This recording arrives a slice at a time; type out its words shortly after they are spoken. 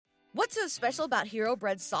What's so special about Hero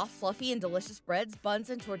Bread's soft, fluffy, and delicious breads, buns,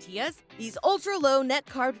 and tortillas? These ultra-low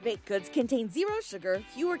net-carb baked goods contain zero sugar,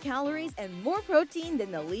 fewer calories, and more protein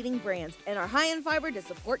than the leading brands, and are high in fiber to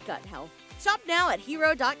support gut health. Shop now at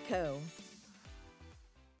hero.co.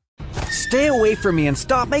 Stay away from me and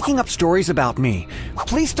stop making up stories about me.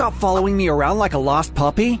 Please stop following me around like a lost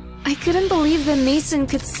puppy. I couldn't believe that Mason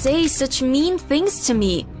could say such mean things to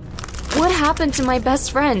me. What happened to my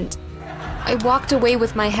best friend? I walked away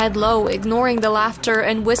with my head low, ignoring the laughter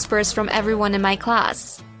and whispers from everyone in my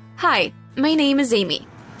class. Hi, my name is Amy.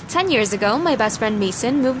 10 years ago, my best friend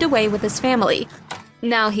Mason moved away with his family.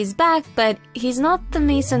 Now he's back, but he's not the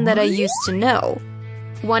Mason that I used to know.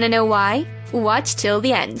 Wanna know why? Watch till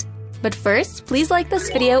the end. But first, please like this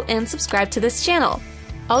video and subscribe to this channel.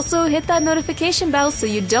 Also, hit that notification bell so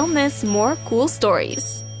you don't miss more cool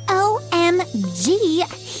stories.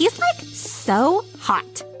 OMG, he's like so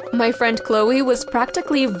hot. My friend Chloe was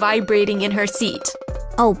practically vibrating in her seat.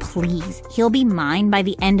 Oh, please, he'll be mine by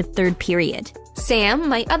the end of third period. Sam,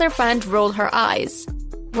 my other friend, rolled her eyes.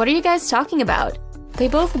 What are you guys talking about? They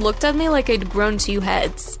both looked at me like I'd grown 2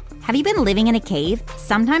 heads. Have you been living in a cave?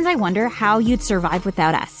 Sometimes I wonder how you'd survive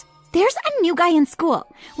without us. There's a new guy in school.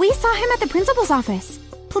 We saw him at the principal's office.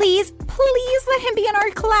 Please let him be in our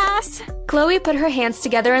class. Chloe put her hands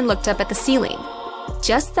together and looked up at the ceiling.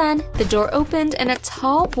 Just then, the door opened and a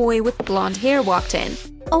tall boy with blonde hair walked in.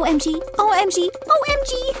 OMG, OMG,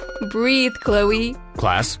 OMG. Breathe, Chloe.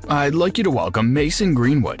 Class, I'd like you to welcome Mason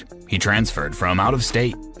Greenwood. He transferred from out of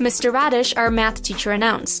state. Mr. Radish, our math teacher,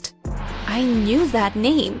 announced. I knew that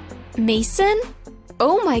name. Mason?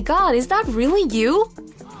 Oh my god, is that really you?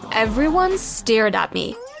 Everyone stared at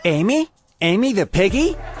me. Amy? Amy the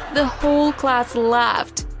piggy? The whole class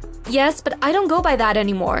laughed. Yes, but I don't go by that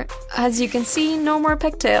anymore. As you can see, no more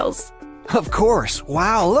pigtails. Of course.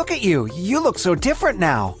 Wow, look at you. You look so different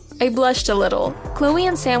now. I blushed a little. Chloe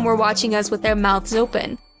and Sam were watching us with their mouths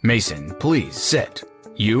open. Mason, please sit.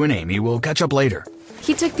 You and Amy will catch up later.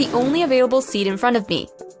 He took the only available seat in front of me.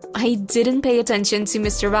 I didn't pay attention to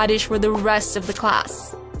Mr. Radish for the rest of the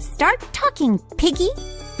class. Start talking, piggy.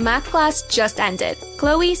 Math class just ended.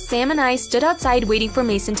 Chloe, Sam, and I stood outside waiting for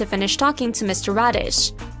Mason to finish talking to Mr.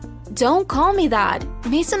 Radish. Don't call me that.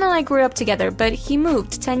 Mason and I grew up together, but he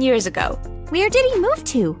moved 10 years ago. Where did he move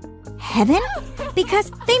to? Heaven? Because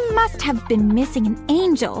they must have been missing an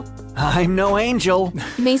angel. I'm no angel.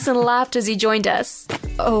 Mason laughed as he joined us.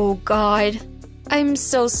 Oh, God. I'm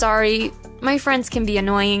so sorry. My friends can be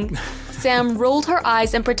annoying. Sam rolled her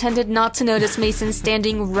eyes and pretended not to notice Mason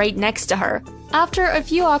standing right next to her. After a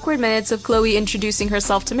few awkward minutes of Chloe introducing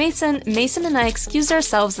herself to Mason, Mason and I excused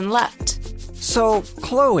ourselves and left. So,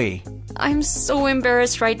 Chloe. I'm so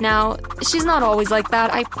embarrassed right now. She's not always like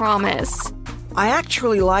that, I promise. I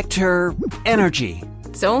actually liked her energy.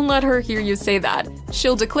 Don't let her hear you say that.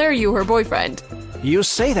 She'll declare you her boyfriend. You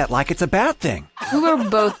say that like it's a bad thing. We're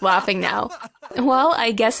both laughing now. Well,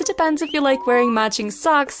 I guess it depends if you like wearing matching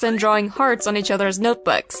socks and drawing hearts on each other's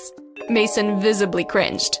notebooks. Mason visibly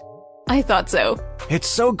cringed. I thought so. It's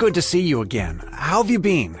so good to see you again. How have you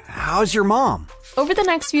been? How's your mom? Over the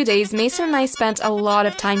next few days, Mason and I spent a lot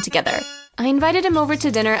of time together. I invited him over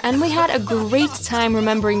to dinner and we had a great time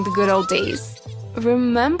remembering the good old days.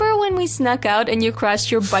 Remember when we snuck out and you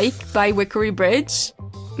crashed your bike by Wickery Bridge?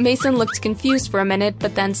 Mason looked confused for a minute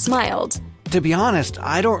but then smiled. To be honest,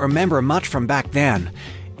 I don't remember much from back then.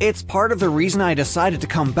 It's part of the reason I decided to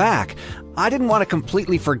come back. I didn't want to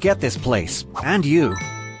completely forget this place. And you.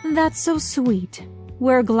 That's so sweet.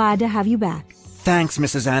 We're glad to have you back. Thanks,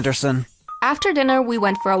 Mrs. Anderson. After dinner, we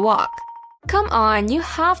went for a walk. Come on, you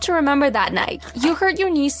have to remember that night. You hurt your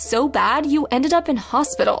knee so bad you ended up in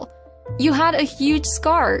hospital. You had a huge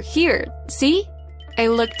scar here, see? I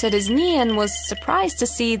looked at his knee and was surprised to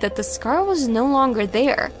see that the scar was no longer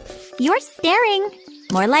there. You're staring.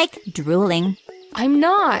 More like drooling. I'm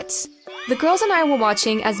not. The girls and I were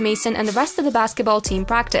watching as Mason and the rest of the basketball team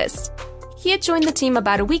practiced. He had joined the team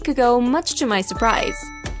about a week ago, much to my surprise.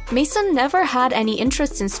 Mason never had any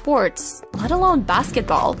interest in sports, let alone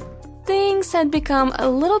basketball. Things had become a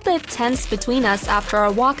little bit tense between us after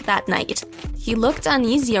our walk that night. He looked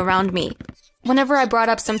uneasy around me. Whenever I brought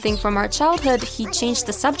up something from our childhood, he changed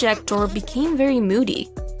the subject or became very moody.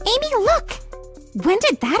 Amy, look! When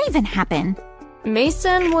did that even happen?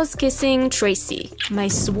 Mason was kissing Tracy, my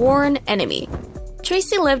sworn enemy.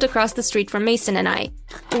 Tracy lived across the street from Mason and I.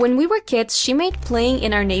 When we were kids, she made playing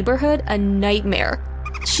in our neighborhood a nightmare.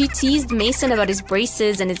 She teased Mason about his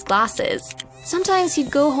braces and his glasses. Sometimes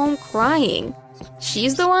he'd go home crying.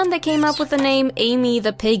 She's the one that came up with the name Amy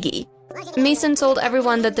the Piggy. Mason told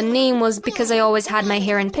everyone that the name was because I always had my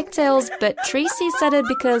hair in pigtails, but Tracy said it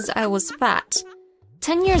because I was fat.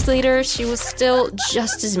 10 years later, she was still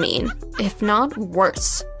just as mean, if not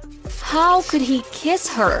worse. How could he kiss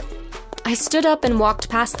her? I stood up and walked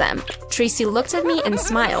past them. Tracy looked at me and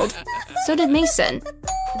smiled. So did Mason.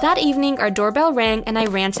 That evening, our doorbell rang and I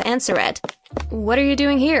ran to answer it. What are you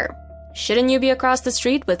doing here? Shouldn't you be across the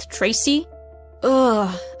street with Tracy?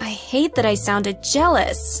 Ugh, I hate that I sounded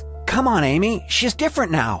jealous. Come on, Amy. She's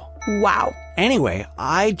different now. Wow. Anyway,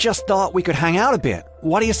 I just thought we could hang out a bit.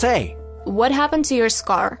 What do you say? What happened to your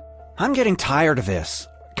scar? I'm getting tired of this.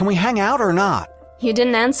 Can we hang out or not? You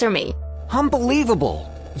didn't answer me. Unbelievable.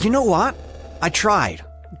 You know what? I tried.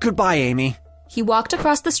 Goodbye, Amy. He walked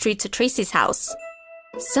across the street to Tracy's house.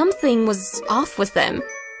 Something was off with them.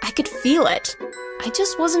 I could feel it. I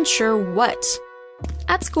just wasn't sure what.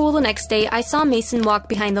 At school the next day, I saw Mason walk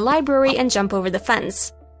behind the library and jump over the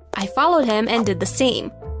fence. I followed him and did the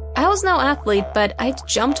same. I was no athlete, but I'd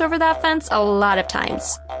jumped over that fence a lot of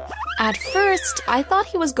times. At first, I thought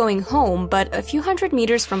he was going home, but a few hundred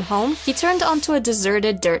meters from home, he turned onto a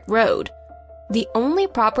deserted dirt road. The only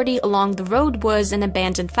property along the road was an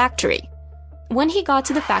abandoned factory. When he got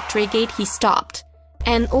to the factory gate, he stopped.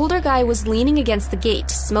 An older guy was leaning against the gate,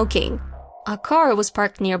 smoking. A car was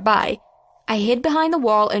parked nearby. I hid behind the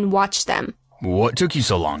wall and watched them. What took you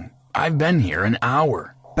so long? I've been here an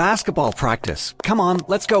hour. Basketball practice. Come on,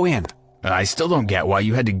 let's go in. I still don't get why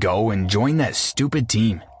you had to go and join that stupid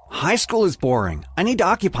team. High school is boring. I need to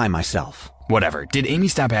occupy myself. Whatever. Did Amy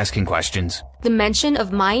stop asking questions? The mention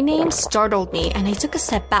of my name startled me and I took a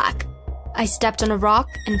step back. I stepped on a rock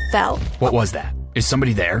and fell. What was that? Is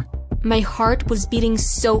somebody there? My heart was beating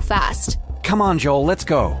so fast. Come on, Joel, let's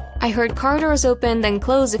go. I heard car doors open, then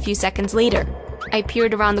close a few seconds later. I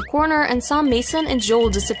peered around the corner and saw Mason and Joel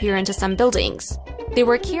disappear into some buildings. They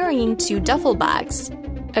were carrying 2 duffel bags.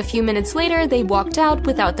 A few minutes later, they walked out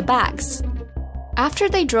without the bags. After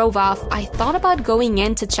they drove off, I thought about going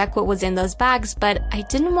in to check what was in those bags, but I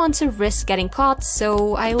didn't want to risk getting caught,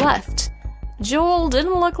 so I left. Joel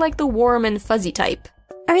didn't look like the warm and fuzzy type.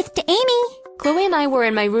 Earth to Amy. Chloe and I were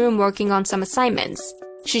in my room working on some assignments.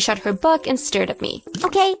 She shut her book and stared at me.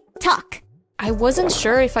 Okay, talk. I wasn't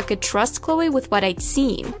sure if I could trust Chloe with what I'd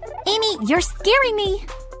seen. Amy, you're scaring me.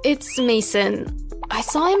 It's Mason. I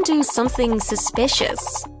saw him do something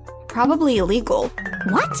suspicious. Probably illegal.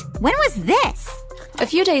 What? When was this? A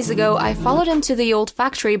few days ago, I followed him to the old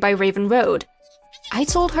factory by Raven Road. I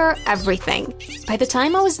told her everything. By the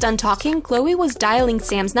time I was done talking, Chloe was dialing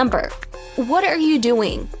Sam's number. What are you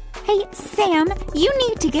doing? Hey, Sam, you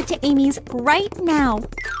need to get to Amy's right now.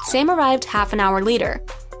 Sam arrived half an hour later.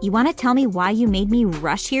 You want to tell me why you made me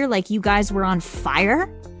rush here like you guys were on fire?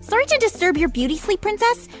 Sorry to disturb your beauty sleep,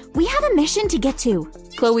 princess. We have a mission to get to.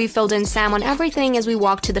 Chloe filled in Sam on everything as we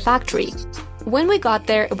walked to the factory. When we got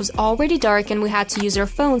there, it was already dark and we had to use our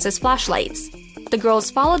phones as flashlights. The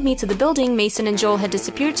girls followed me to the building Mason and Joel had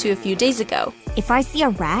disappeared to a few days ago. If I see a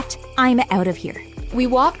rat, I'm out of here. We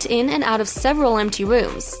walked in and out of several empty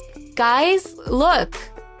rooms. Guys, look!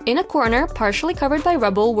 In a corner, partially covered by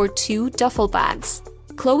rubble, were 2 duffel bags.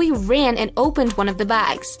 Chloe ran and opened one of the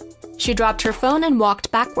bags. She dropped her phone and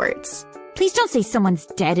walked backwards. Please don't say someone's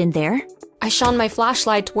dead in there. I shone my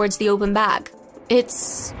flashlight towards the open bag.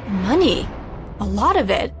 It's money. A lot of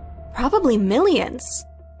it. Probably millions.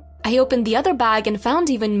 I opened the other bag and found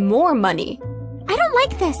even more money. I don't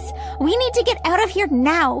like this. We need to get out of here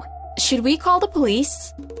now. Should we call the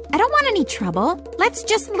police? I don't want any trouble. Let's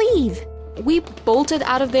just leave. We bolted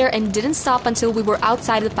out of there and didn't stop until we were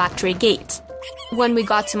outside the factory gate. When we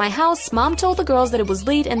got to my house, Mom told the girls that it was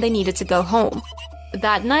late and they needed to go home.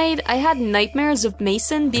 That night, I had nightmares of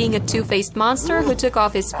Mason being a two-faced monster who took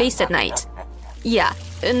off his face at night. Yeah,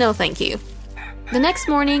 no thank you. The next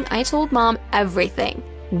morning, I told Mom everything.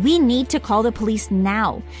 We need to call the police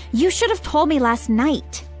now. You should have told me last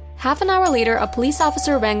night. Half an hour later, a police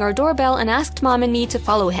officer rang our doorbell and asked Mom and me to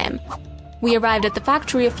follow him. We arrived at the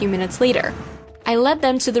factory a few minutes later. I led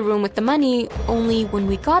them to the room with the money, only when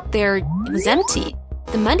we got there, it was empty.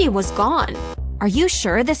 The money was gone. Are you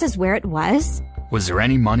sure this is where it was? Was there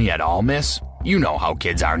any money at all, miss? You know how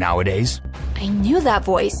kids are nowadays. I knew that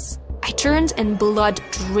voice. I turned and blood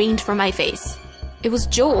drained from my face. It was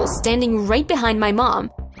Joel standing right behind my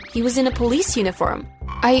mom. He was in a police uniform.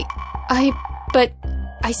 But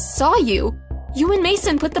I saw you. You and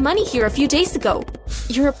Mason put the money here a few days ago.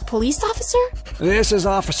 You're a police officer? This is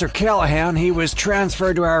Officer Callahan. He was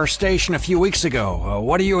transferred to our station a few weeks ago.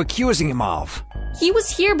 What are you accusing him of? He was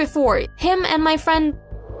here before. Him and my friend,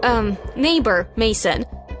 neighbor, Mason.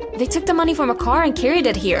 They took the money from a car and carried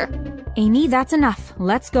it here. Amy, that's enough.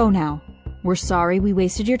 let's go now. We're sorry we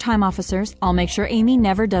wasted your time, officers. I'll make sure Amy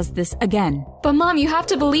never does this again. But Mom, you have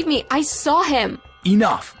to believe me. I saw him.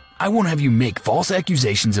 Enough. I won't have you make false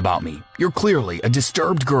accusations about me. You're clearly a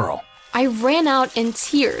disturbed girl. I ran out in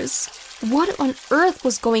tears. What on earth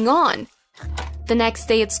was going on? The next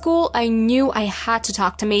day at school, I knew I had to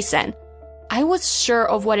talk to Mason. I was sure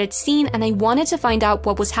of what I'd seen and I wanted to find out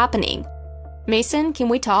what was happening. Mason, can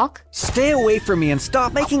we talk? Stay away from me and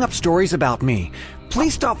stop making up stories about me.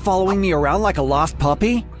 Please stop following me around like a lost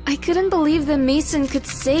puppy. I couldn't believe that Mason could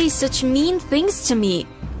say such mean things to me.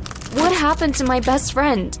 What happened to my best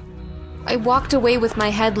friend? I walked away with my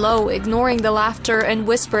head low, ignoring the laughter and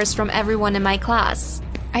whispers from everyone in my class.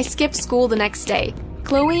 I skipped school the next day.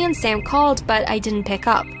 Chloe and Sam called, but I didn't pick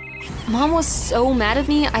up. Mom was so mad at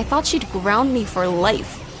me, I thought she'd ground me for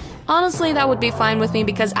life. Honestly, that would be fine with me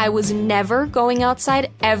because I was never going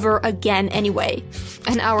outside ever again anyway.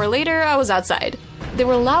 An hour later, I was outside. There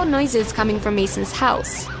were loud noises coming from Mason's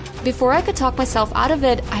house. Before I could talk myself out of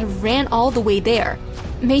it, I ran all the way there.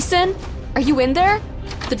 Mason, are you in there?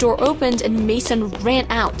 The door opened and Mason ran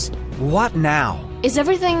out. What now? Is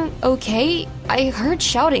everything okay? I heard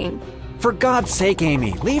shouting. For God's sake,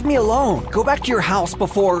 Amy, leave me alone. Go back to your house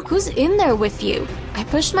before... Who's in there with you? I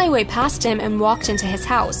pushed my way past him and walked into his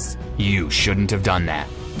house. You shouldn't have done that.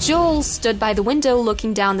 Joel stood by the window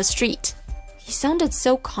looking down the street. He sounded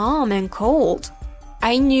so calm and cold.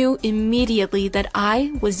 I knew immediately that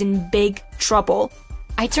I was in big trouble.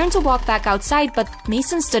 I turned to walk back outside, but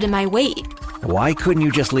Mason stood in my way. Why couldn't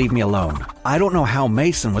you just leave me alone? I don't know how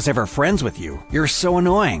Mason was ever friends with you. You're so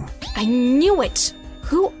annoying. I knew it.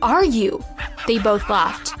 Who are you? They both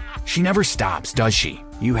laughed. She never stops, does she?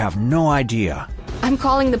 You have no idea. I'm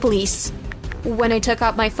calling the police. When I took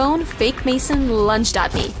out my phone, fake Mason lunged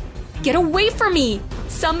at me. Get away from me!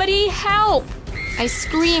 Somebody help! I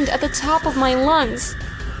screamed at the top of my lungs.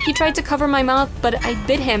 He tried to cover my mouth, but I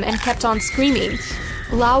bit him and kept on screaming.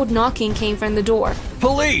 Loud knocking came from the door.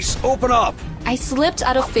 Police, open up! I slipped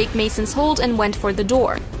out of fake Mason's hold and went for the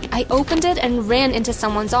door. I opened it and ran into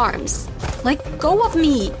someone's arms. Let go of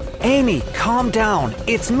me! Amy, calm down.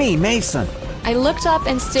 It's me, Mason. I looked up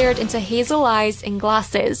and stared into hazel eyes and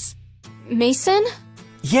glasses. Mason?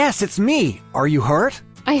 Yes, it's me. Are you hurt?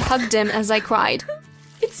 I hugged him as I cried.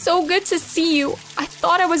 It's so good to see you. I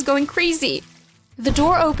thought I was going crazy. The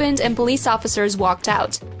door opened and police officers walked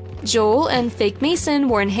out. Joel and fake Mason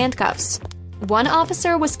were in handcuffs. One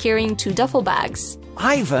officer was carrying 2 duffel bags.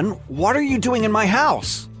 Ivan, what are you doing in my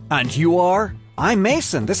house? And you are? I'm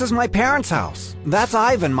Mason. This is my parents' house. That's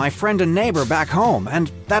Ivan, my friend and neighbor back home.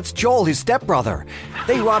 And that's Joel, his stepbrother.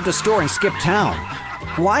 They robbed a store and skipped town.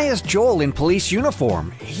 Why is Joel in police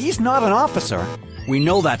uniform? He's not an officer. We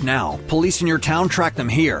know that now. Police in your town tracked them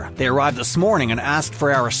here. They arrived this morning and asked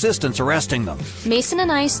for our assistance arresting them. Mason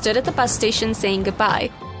and I stood at the bus station saying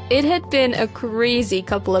goodbye. It had been a crazy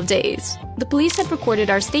couple of days. The police had recorded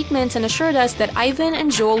our statements and assured us that Ivan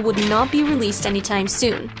and Joel would not be released anytime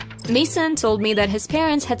soon. Mason told me that his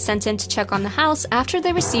parents had sent him to check on the house after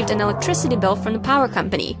they received an electricity bill from the power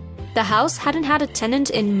company. The house hadn't had a tenant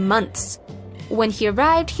in months. When he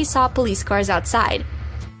arrived, he saw police cars outside.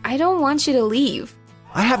 I don't want you to leave.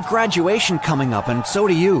 I have graduation coming up and so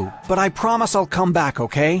do you, but I promise I'll come back,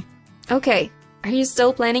 okay? Okay. Are you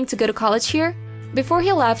still planning to go to college here? Before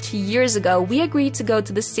he left years ago, we agreed to go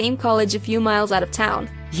to the same college a few miles out of town.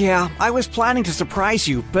 Yeah, I was planning to surprise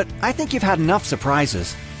you, but I think you've had enough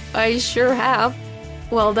surprises. I sure have.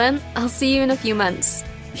 Well then, I'll see you in a few months.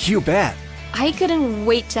 You bet. I couldn't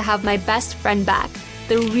wait to have my best friend back,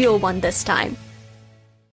 the real one this time.